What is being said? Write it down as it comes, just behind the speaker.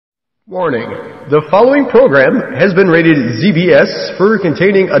Warning. The following program has been rated ZBS for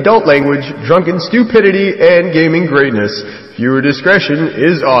containing adult language, drunken stupidity, and gaming greatness. Viewer discretion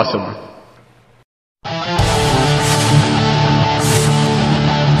is awesome.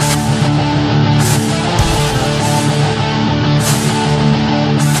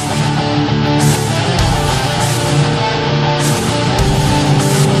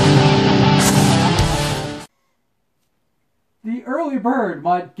 The early bird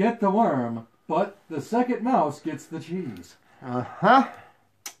might get the worm, but the second mouse gets the cheese. Smart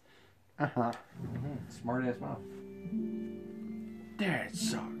ass mouth.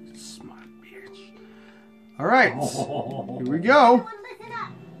 That's so smart, bitch. Alright, here we go. Everyone listen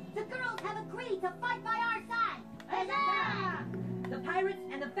up. The girls have agreed to fight by our side. Huzzah! The pirates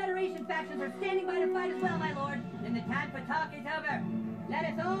and the Federation factions are standing by to fight as well, my lord. And the time for talk is over. Let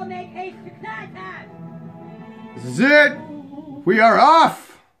us all make haste to Knarzad. This is it. We are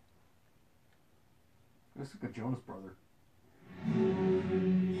off. This is like a Jonas brother.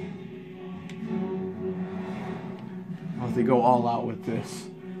 Oh, they go all out with this.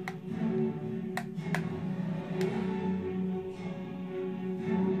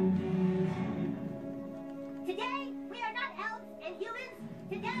 Today, we are not elves and humans.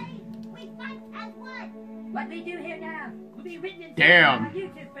 Today, we fight as one. What we do here now will be written in Damn. our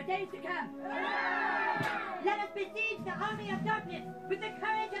futures for days to come. Let us besiege the army of darkness with the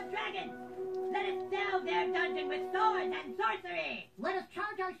courage of dragons. Let us delve their dungeon with swords and sorcery. Let us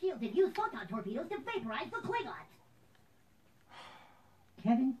charge our shields and use photon torpedoes to vaporize the Klingons.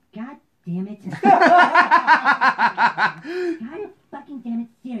 Kevin, god damn it. God fucking damn it,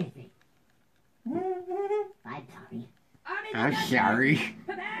 seriously. I'm sorry. Army of I'm darkness, sorry.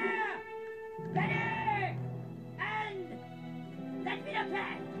 Prepare! Ready! And let's be the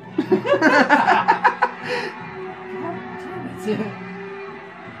plan!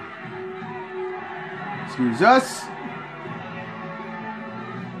 Excuse us.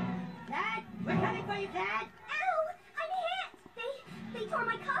 Dad, we're coming for you, Dad! Ow! I'm hit! They tore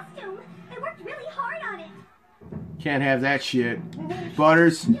my costume. I worked really hard on it. Can't have that shit.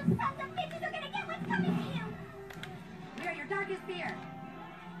 Butters. You sons of bitches are gonna get what's coming to you. We are your darkest fear.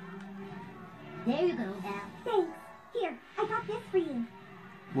 There you go, Al. Thanks. Here, I got this for you.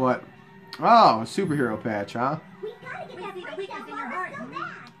 What? Oh, a superhero patch, huh? We gotta get We that see the break weakness down in your while we're heart. still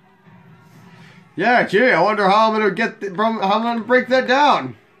mad. Yeah, gee, I wonder how I'm gonna get how I'm gonna break that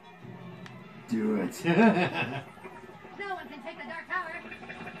down. Do it. No one can take the Dark Tower.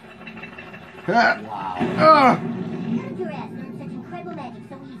 Wow. How did your ass learn such incredible magic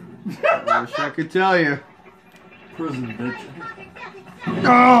so easy? I wish I could tell you. Prison bitch.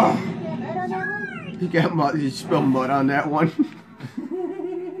 Oh, Mud on that one? you got mud. You spilled mud on that one.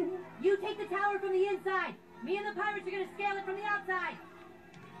 You take the tower from the inside. Me and the pirates are gonna scale it from the outside.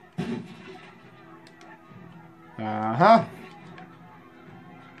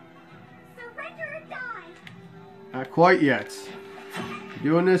 Surrender or die. Not quite yet.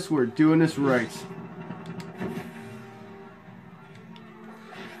 We're doing this right.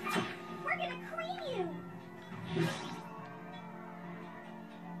 We're gonna cream you.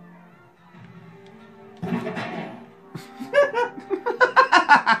 Last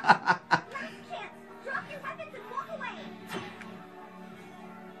chance. Drop your weapons and walk away.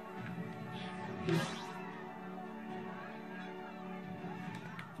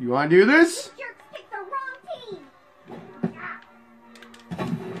 You want to do this? Jerks picked the wrong team.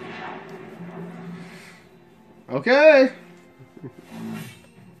 Okay.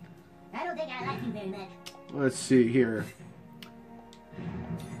 I don't think I like you very much. Let's see here.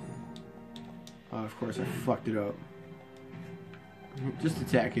 Oh, of course, I fucked it up. Just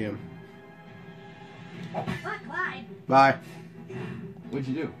attack him. What, Clyde? Bye. What'd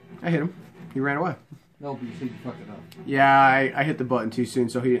you do? I hit him. He ran away. No, but you said you fucked it up. Yeah, I hit the button too soon,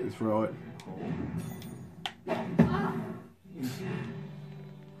 so he didn't throw it. I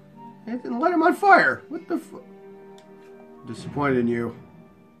didn't light him on fire. What the fuck? Disappointed in you.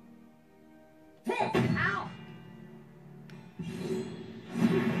 Ow!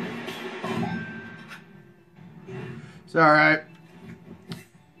 It's alright.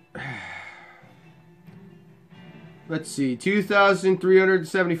 Let's see.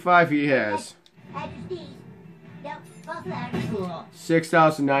 2,375 he has. Majesty. Nope, false alarm. Cool.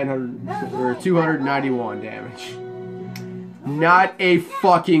 6,900 or 291 damage. Not a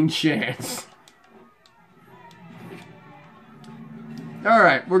fucking chance.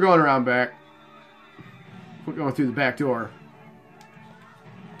 Alright, we're going around back. We're going through the back door.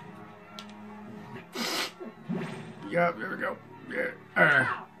 Yep, there we go. Yeah.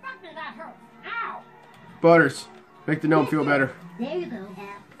 Ow! Fuck me, that hurts. Ow! Butters, make the gnome feel better. There you go, Al.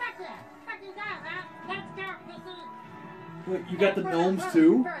 Fuck that. Wait, you got the gnomes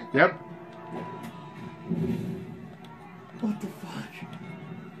too? Yep. What the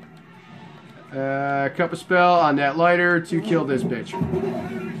fuck? Cup a spell on that lighter to kill this bitch.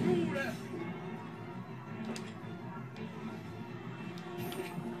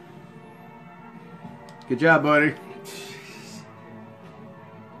 Good job, buddy.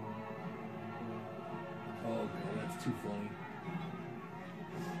 Oh god, that's too funny.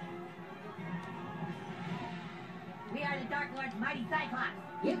 We are the Dark Lord's mighty Cyclops.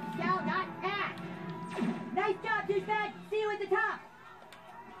 You shall not pass. Nice job, douchebag. See you at the top.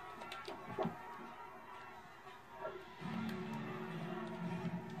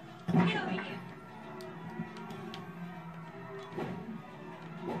 Get over here.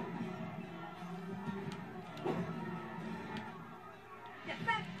 Get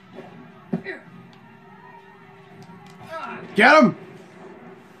back. Here. Get him!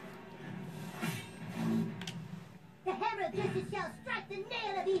 The hammer of justice shall strike the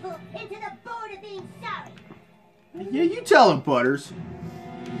nail of evil into the board of being sorry. Yeah, you tell him, Butters.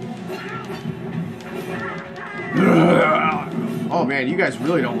 Oh man, you guys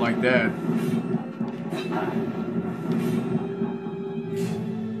really don't like that.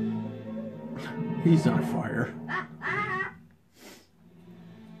 He's on fire.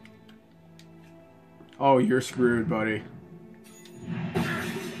 Oh, you're screwed, buddy.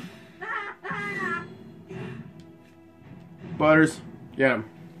 Butters, get him.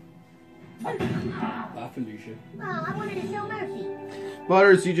 Felicia. Oh, I wanted to show mercy.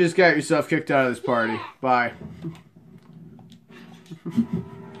 Butters, you just got yourself kicked out of this party. Bye.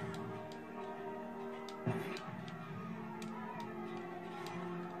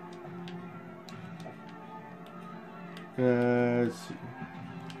 Let's see.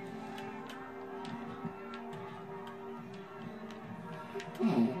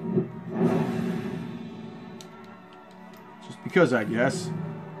 Just because, I guess.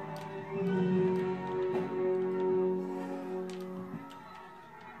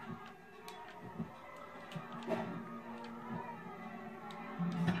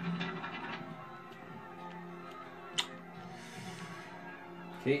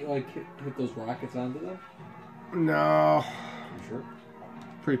 Can't you, like, hit those rockets onto them? No. You sure?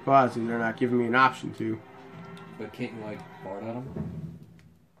 Pretty positive they're not giving me an option to. But can't you, like, fart on them?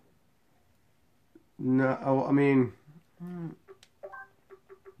 No, oh, I mean...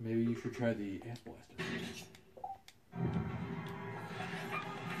 Maybe you should try the ass blaster.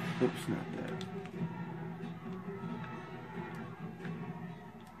 Oops, not that.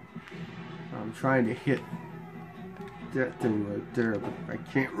 I'm trying to hit that thing right there, but I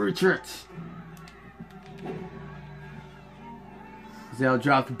can't reach it. Because they'll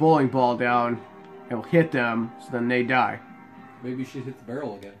drop the bowling ball down, it'll hit them, so then they die. Maybe you should hit the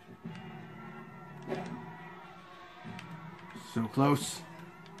barrel again. So close.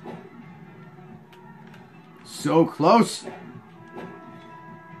 So close!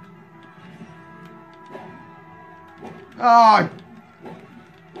 Oh!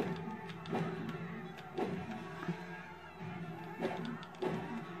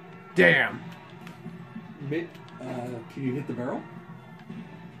 Damn! Can you hit the barrel?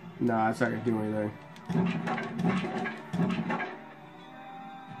 Nah, it's not gonna do anything.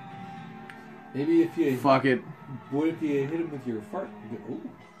 Maybe if you... Fuck it. What if you hit him with your fart? Ooh.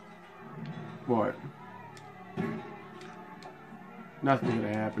 What? Nothing's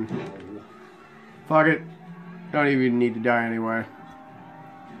gonna happen. Fuck it. Don't even need to die anyway.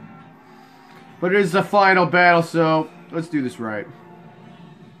 But it is the final battle, so let's do this right.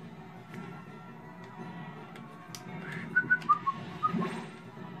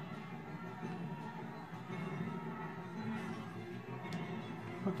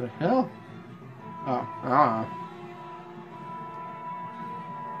 What the hell? Oh,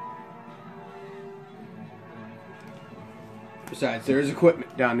 Besides, there is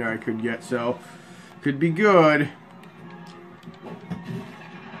equipment down there I could get, so could be good.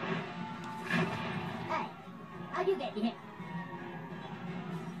 Hey, how'd you get hit?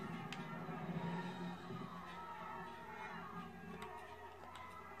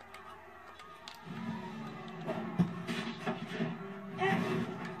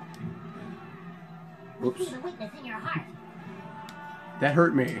 Oops. See the weakness in your heart. That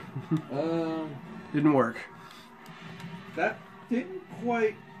hurt me. Didn't work. That didn't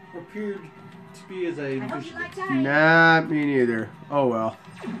quite appear to be as I I hope you envisioned like it. that. Nah, me neither. Oh well.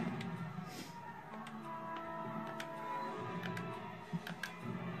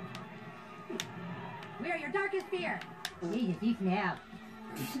 We are your darkest fear. Jesus, you snap.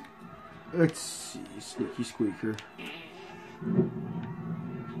 Let's see. Sneaky squeaker.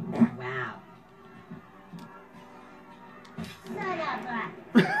 Wow.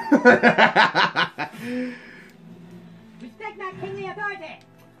 Respect my kingly authority.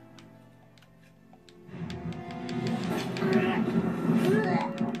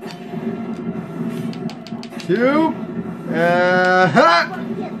 Two.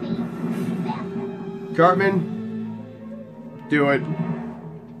 Cartman, do it.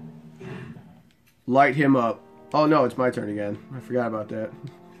 Light him up. Oh no, it's my turn again. I forgot about that.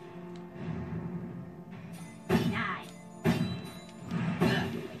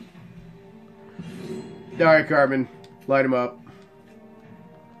 Alright, Cartman, light him up.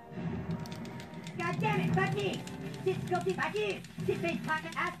 God damn it, Bucky! Sit filthy Bucky! Sit face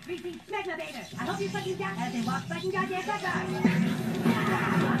pocket ass greasy schmeglevator! I hope you fucking got as they walk fucking goddamn butt.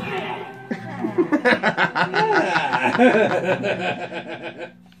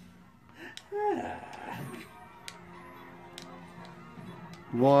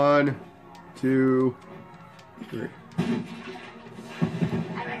 One, two, three.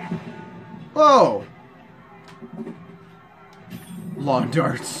 Oh! Lawn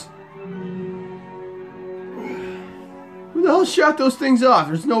darts. Who the hell shot those things off?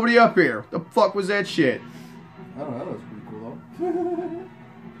 There's nobody up here. The fuck was that shit? I don't know, that was pretty cool though.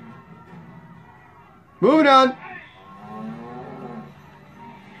 Moving on.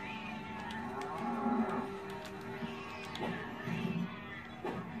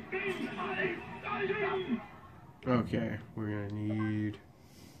 Okay, we're gonna need...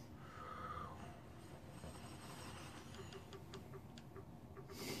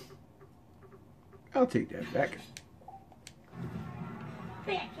 I'll take that back.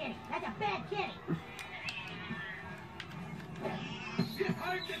 Bad kitty! That's a bad kitty!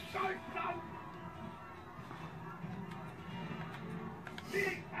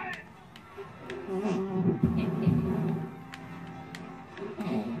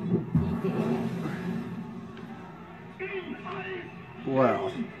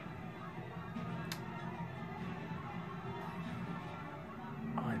 Well,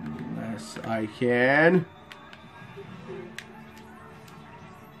 unless I can.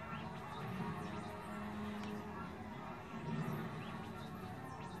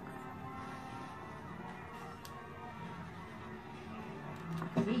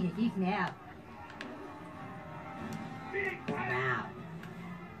 Jesus, you smell. Wow.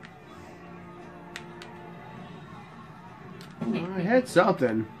 I had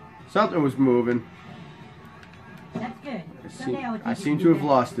something. Something was moving. That's good. Someday I will I teach seem you to have better.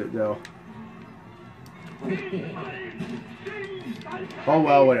 lost it, though. Oh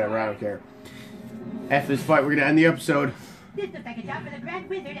well, whatever. I don't care. After this fight, we're gonna end the episode. This looks like a job for the Grand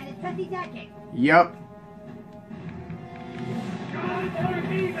Wizard and his trusty sidekick. Yep.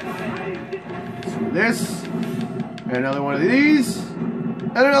 So this, and another one of these,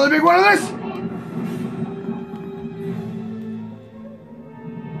 and another big one of this.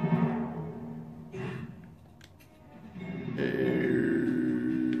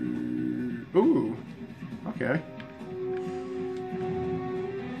 Ooh. Okay.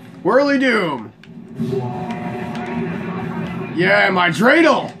 Whirly Doom. Yeah, my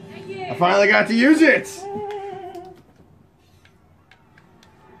dreidel. I finally got to use it.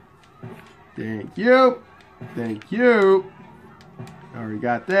 Thank you. Thank you. Already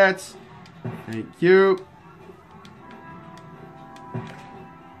got that. Thank you.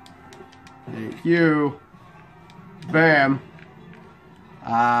 Thank you. Bam.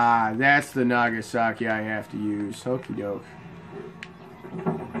 Ah, that's the Nagasaki I have to use. Okie doke.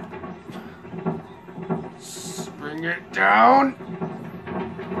 Bring it down.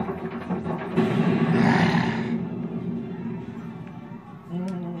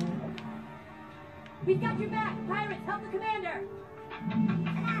 We've got your back! Pirates, help the commander!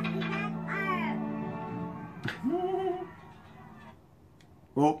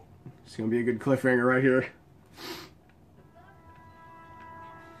 Oh, it's gonna be a good cliffhanger right here.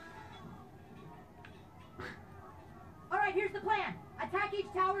 Alright, here's the plan. Attack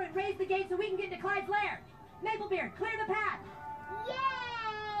each tower and raise the gate so we can get into Clyde's lair. Maplebeard, clear the path!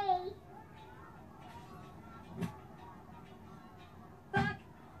 Yay! Fuck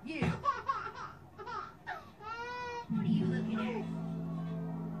you! What are you looking at?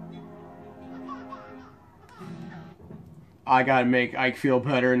 I gotta make Ike feel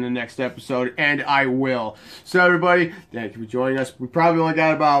better in the next episode, and I will. So everybody, thank you for joining us. We probably only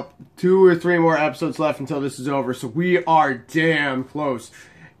got about 2 or 3 more episodes left until this is over, so we are damn close.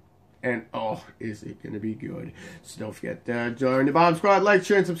 And oh, is it gonna be good. So don't forget to join the Bomb Squad, like,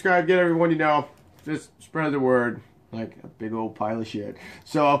 share, and subscribe, get everyone you know. Just spread the word like a big old pile of shit.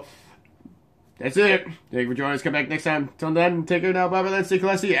 So that's it. Thank you for joining us. Come back next time. Till then, take care now. Bye bye, then stay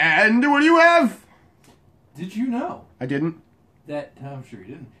classy. And what do you have? Did you know I didn't. that, I'm sure you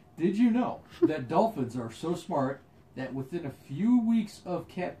didn't, Did you know that dolphins are so smart that within a few weeks of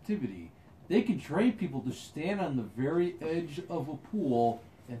captivity, they can train people to stand on the very edge of a pool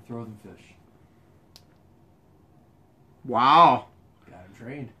and throw them fish? Wow. Got them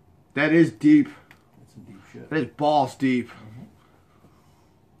trained. That is deep. That's some deep shit. That is balls deep.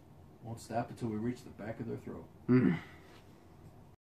 Won't stop until we reach the back of their throat. Mm.